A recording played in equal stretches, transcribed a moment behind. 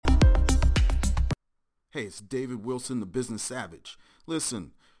Hey, it's David Wilson, the Business Savage.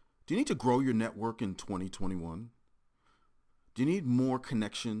 Listen, do you need to grow your network in 2021? Do you need more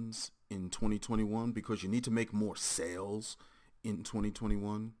connections in 2021 because you need to make more sales in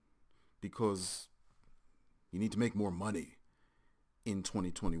 2021? Because you need to make more money in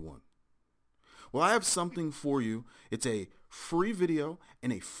 2021? Well, I have something for you. It's a free video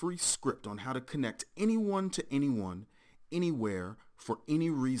and a free script on how to connect anyone to anyone, anywhere, for any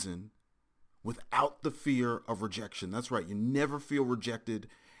reason, without the fear of rejection. That's right. You never feel rejected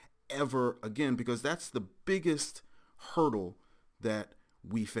ever again, because that's the biggest hurdle that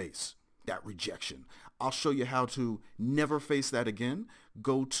we face, that rejection. I'll show you how to never face that again.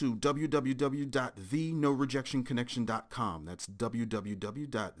 Go to www.thenorejectionconnection.com. That's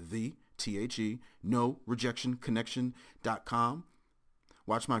www.thenorejectionconnection.com.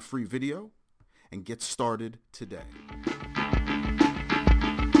 Watch my free video and get started today.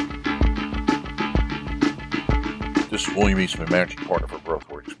 This is William Eastman, Managing Partner for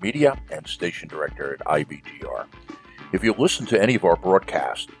GrowthWorks Media and Station Director at IBGR. If you listen to any of our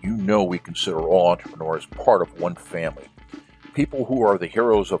broadcasts, you know we consider all entrepreneurs part of one family. People who are the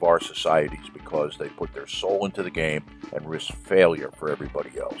heroes of our societies because they put their soul into the game and risk failure for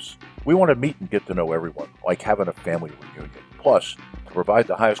everybody else. We want to meet and get to know everyone, like having a family reunion. Plus, to provide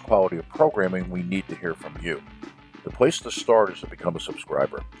the highest quality of programming, we need to hear from you. The place to start is to become a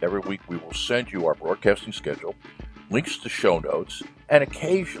subscriber. Every week we will send you our broadcasting schedule, links to show notes, and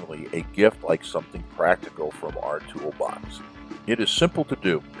occasionally a gift like something practical from our toolbox. It is simple to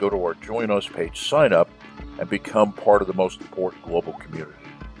do. Go to our Join Us page, sign up, and become part of the most important global community,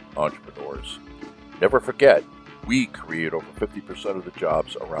 entrepreneurs. Never forget, we create over 50% of the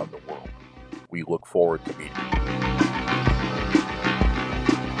jobs around the world. We look forward to meeting you.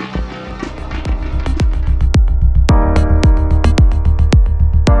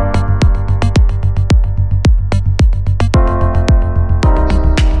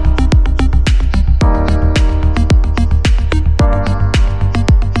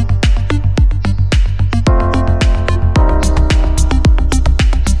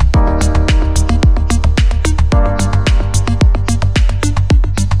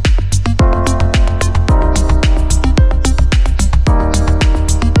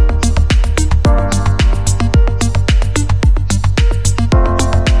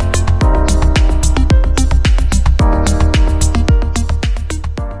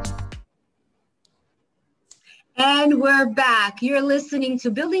 And we're back. You're listening to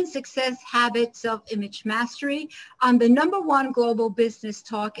Building Success Habits of Image Mastery on the #1 global business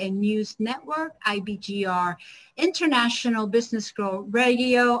talk and news network, IBGR, International Business Growth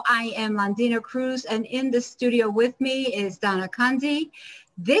Radio. I am Londina Cruz, and in the studio with me is Donna Kunde.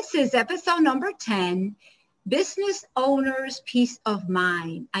 This is episode number 10, Business Owner's Peace of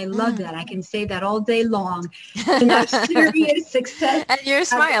Mind. I love that. I can say that all day long. And our serious success. And you're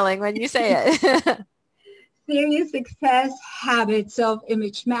smiling when you say it. Serious Success Habits of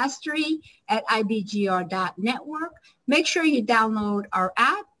Image Mastery at ibgr.network. Make sure you download our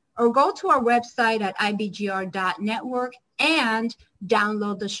app or go to our website at ibgr.network and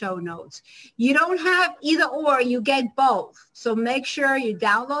download the show notes. You don't have either or, you get both. So make sure you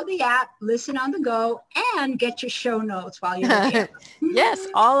download the app, listen on the go, and get your show notes while you're there. Yes,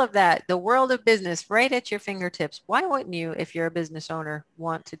 all of that. The world of business right at your fingertips. Why wouldn't you, if you're a business owner,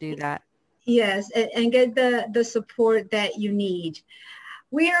 want to do that? Yes, and get the support that you need.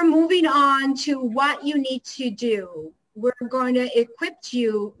 We are moving on to what you need to do. We're going to equip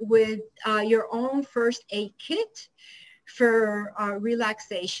you with your own first aid kit for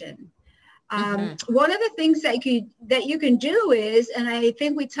relaxation. One of the things that you can do is, and I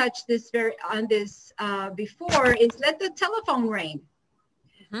think we touched this before, is let the telephone ring.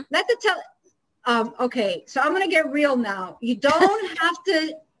 Okay, so I'm going to get real now. You don't have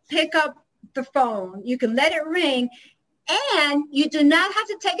to pick up the phone. You can let it ring, and you do not have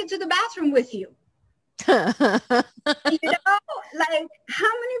to take it to the bathroom with you. Like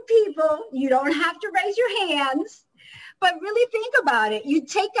how many people, you don't have to raise your hands, but really think about it. You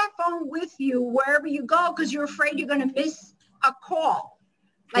take that phone with you wherever you go because you're afraid you're going to miss a call,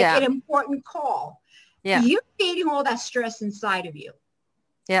 an important call. Yeah. You're creating all that stress inside of you.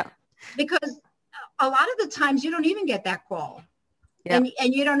 Yeah. Because a lot of the times you don't even get that call. Yep.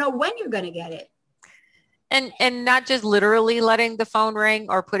 And you don't know when you're going to get it. And not just literally letting the phone ring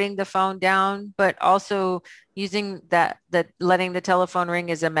or putting the phone down, but also using that letting the telephone ring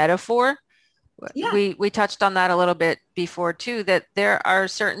as a metaphor. Yeah. We touched on that a little bit before too, that there are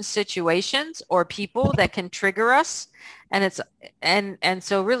certain situations or people that can trigger us. And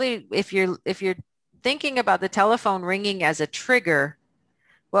so really, if you're thinking about the telephone ringing as a trigger,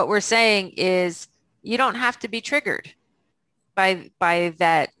 what we're saying is You don't have to be triggered by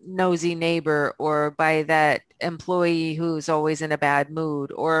that nosy neighbor or by that employee who's always in a bad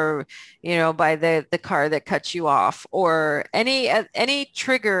mood, or by the car that cuts you off, or any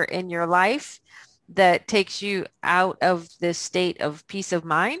trigger in your life that takes you out of this state of peace of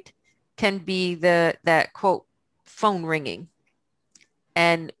mind can be that quote phone ringing.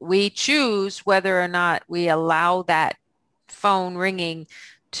 And we choose whether or not we allow that phone ringing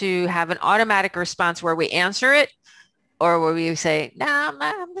to have an automatic response where we answer it, or where we say, nah,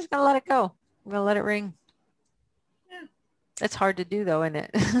 I'm just going to let it go. I'm going to let it ring. Yeah. It's hard to do though, isn't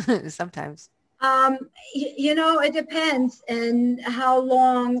it? Sometimes. It depends on how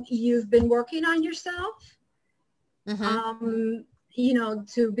long you've been working on yourself, to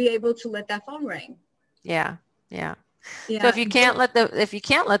be able to let that phone ring. Yeah. Yeah. So if you can't let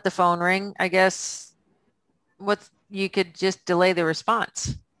the phone ring, I guess you could just delay the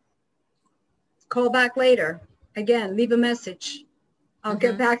response. Call back later. Again, leave a message. I'll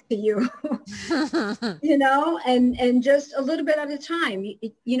get back to you. And just a little bit at a time.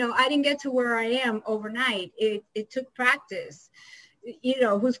 I didn't get to where I am overnight. It took practice.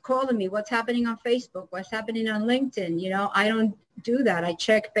 Who's calling me? What's happening on Facebook? What's happening on LinkedIn? I don't do that. I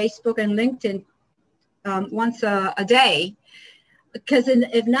check Facebook and LinkedIn once a day, because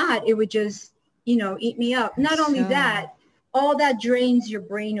if not, it would just, eat me up. Not only that, all that drains your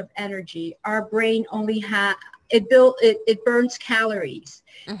brain of energy. Our brain only it burns calories,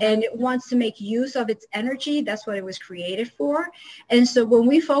 and it wants to make use of its energy. That's what it was created for. And so when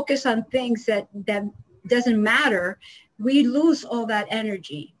we focus on things that doesn't matter, we lose all that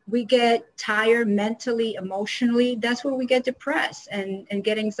energy. We get tired mentally, emotionally. That's where we get depressed and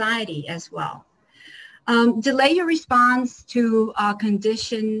get anxiety as well. Delay your response to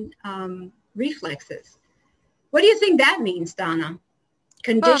conditioned reflexes. What do you think that means, Donna?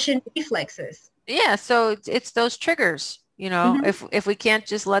 Conditioned reflexes. Yeah, so it's those triggers. If we can't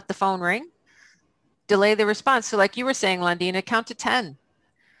just let the phone ring, delay the response. So like you were saying, Londina, count to 10.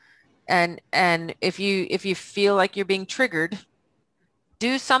 And if you feel like you're being triggered,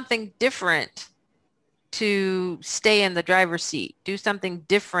 do something different to stay in the driver's seat. Do something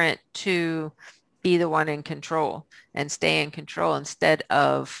different to be the one in control and stay in control, instead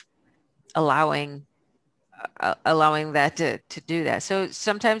of allowing that to do that. So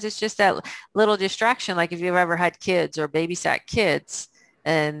sometimes it's just that little distraction. Like if you've ever had kids or babysat kids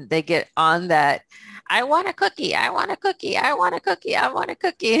and they get on that, I want a cookie, I want a cookie, I want a cookie, I want a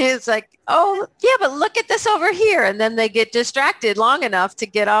cookie. And it's like, oh yeah, but look at this over here. And then they get distracted long enough to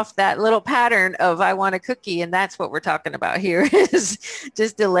get off that little pattern of I want a cookie. And that's what we're talking about here, is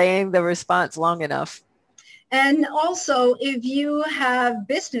just delaying the response long enough. And also, if you have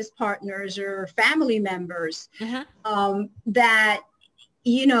business partners or family members that,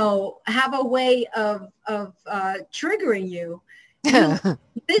 have a way of triggering you,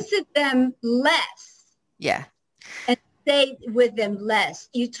 visit them less. Yeah. And stay with them less.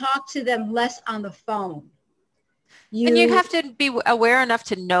 You talk to them less on the phone. And you have to be aware enough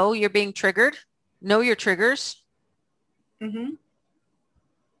to know you're being triggered. Know your triggers. Don't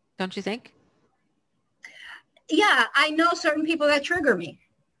you think? Yeah, I know certain people that trigger me.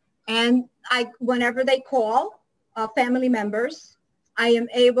 And whenever they call family members, I am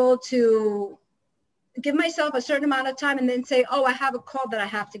able to give myself a certain amount of time and then say, oh, I have a call that I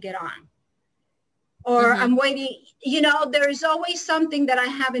have to get on. Or I'm waiting, there's always something that I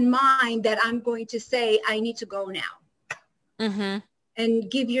have in mind that I'm going to say, I need to go now. And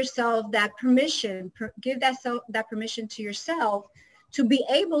give yourself that permission, give that permission to yourself to be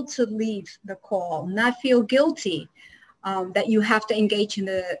able to leave the call, not feel guilty that you have to engage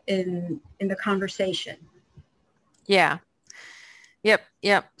in the conversation. Yeah. Yep.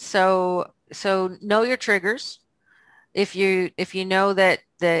 So know your triggers. If you know that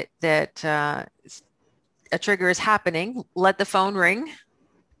a trigger is happening, let the phone ring.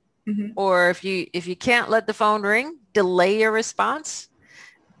 Or if you can't let the phone ring, delay your response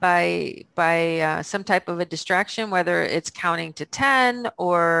by some type of a distraction, whether it's counting to 10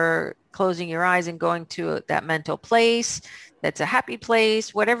 or closing your eyes and going to that mental place that's a happy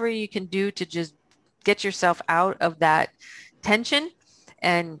place, whatever you can do to just get yourself out of that tension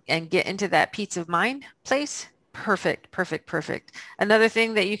and get into that peace of mind place. Perfect. Another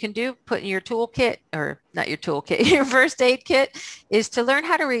thing that you can do, put in your toolkit, or not your toolkit, your first aid kit, is to learn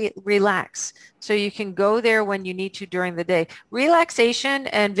how to relax. So you can go there when you need to during the day. Relaxation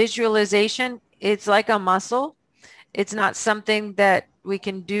and visualization, it's like a muscle. It's not something that we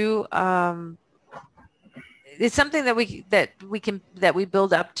can do. It's something that we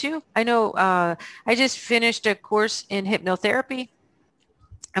build up to. I know I just finished a course in hypnotherapy.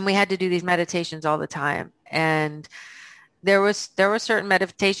 and we had to do these meditations all the time. And there was certain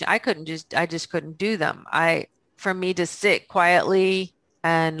meditation I just couldn't do them. For me to sit quietly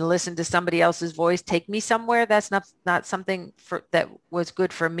and listen to somebody else's voice take me somewhere, that's not something that was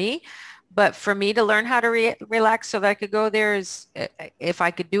good for me. But for me to learn how to relax so that I could go there, is if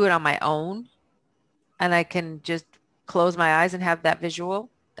I could do it on my own and I can just close my eyes and have that visual,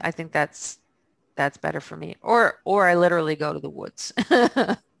 I think that's better for me. Or I literally go to the woods.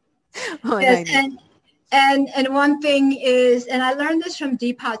 Yes, and one thing is, and I learned this from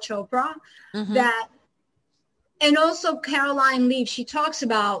Deepak Chopra, Mm-hmm. that, and also Caroline Leaf, she talks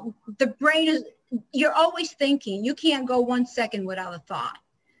about the brain is, you're always thinking. You can't go 1 second without a thought.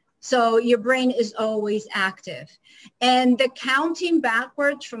 So your brain is always active. And the counting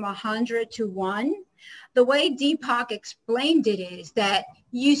backwards from 100 to 1, the way Deepak explained it is that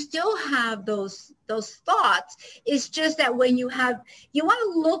you still have those thoughts. It's just that when you want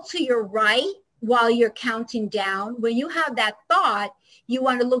to look to your right while you're counting down. When you have that thought, you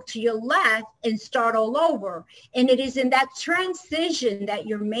want to look to your left and start all over. And it is in that transition that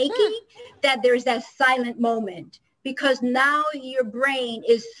you're making that there's that silent moment, because now your brain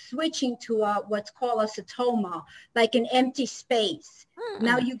is switching to what's called a satoma, like an empty space.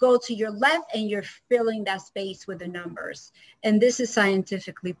 Now you go to your left and you're filling that space with the numbers. And this is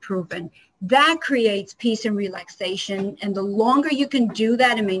scientifically proven. That creates peace and relaxation. And the longer you can do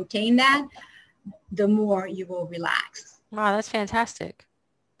that and maintain that, the more you will relax. Wow, that's fantastic.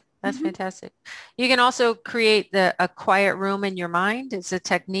 That's fantastic. You can also create a quiet room in your mind. It's a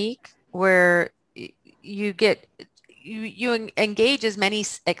technique where you engage as many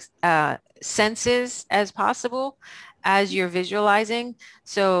senses as possible as you're visualizing.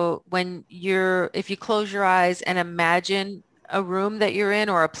 So if you close your eyes and imagine a room that you're in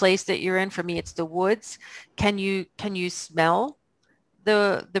or a place that you're in, for me, it's the woods. Can you smell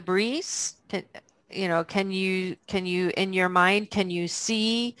the breeze? Can you in your mind, can you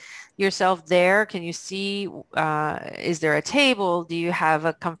see yourself there? Can you see, is there a table? Do you have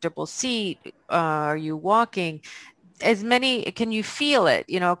a comfortable seat? Are you walking? Can you feel it?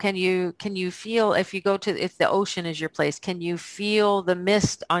 Can you feel, if the ocean is your place, can you feel the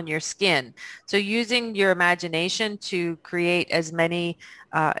mist on your skin? So using your imagination to create as many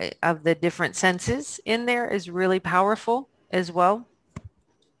of the different senses in there is really powerful as well.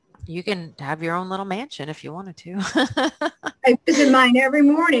 You can have your own little mansion if you wanted to. I visit mine every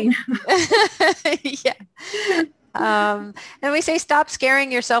morning. Yeah. And we say, stop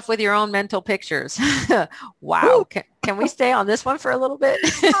scaring yourself with your own mental pictures. Wow. Can we stay on this one for a little bit?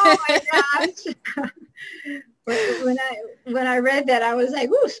 Oh my gosh. When I read that, I was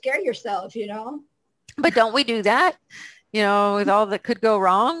like, ooh, scare yourself, But don't we do that? With all that could go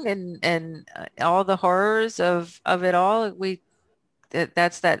wrong and all the horrors of it all,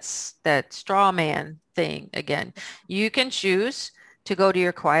 that's that straw man thing again. You can choose to go to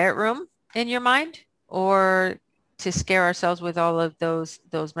your quiet room in your mind, or to scare ourselves with all of those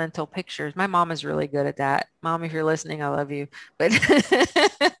mental pictures. My mom is really good at that. Mom, if you're listening, I love you. But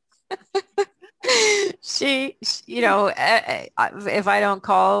she, if I don't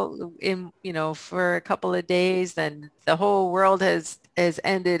call in, for a couple of days, then the whole world has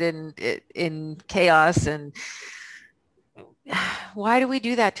ended in chaos. And why do we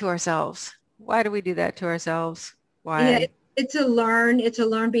do that to ourselves? Why do we do that to ourselves? Why? Yeah, it's a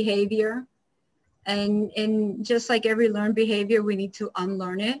learned behavior. And just like every learned behavior, we need to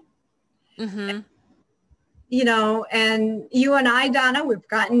unlearn it. Mm-hmm. And you and I, Donna, we've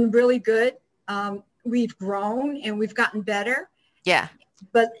gotten really good. We've grown and we've gotten better. Yeah.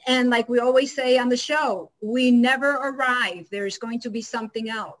 And like we always say on the show, we never arrive. There's going to be something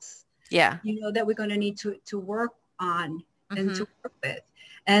else. Yeah. That we're going to need to work on and to work with.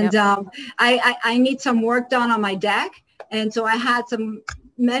 And I need some work done on my deck. And so I had some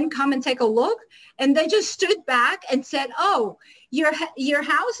men come and take a look, and they just stood back and said, oh, your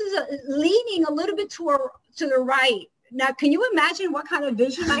house is leaning a little bit to the right. Now, can you imagine what kind of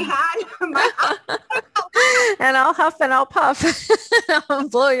vision I had? And I'll huff and I'll puff. I'll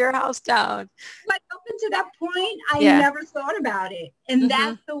blow your house down. But up until that point, I never thought about it. And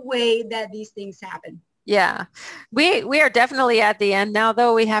that's the way that these things happen. Yeah, we are definitely at the end now,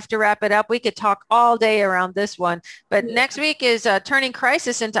 though. We have to wrap it up. We could talk all day around this one, but next week is turning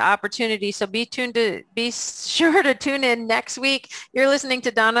crisis into opportunity. So be sure to tune in next week. You're listening to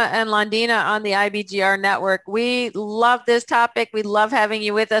Donna and Londina on the IBGR network. We love this topic. We love having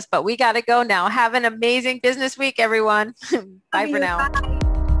you with us, but we got to go now. Have an amazing business week, everyone. Bye for now. Bye.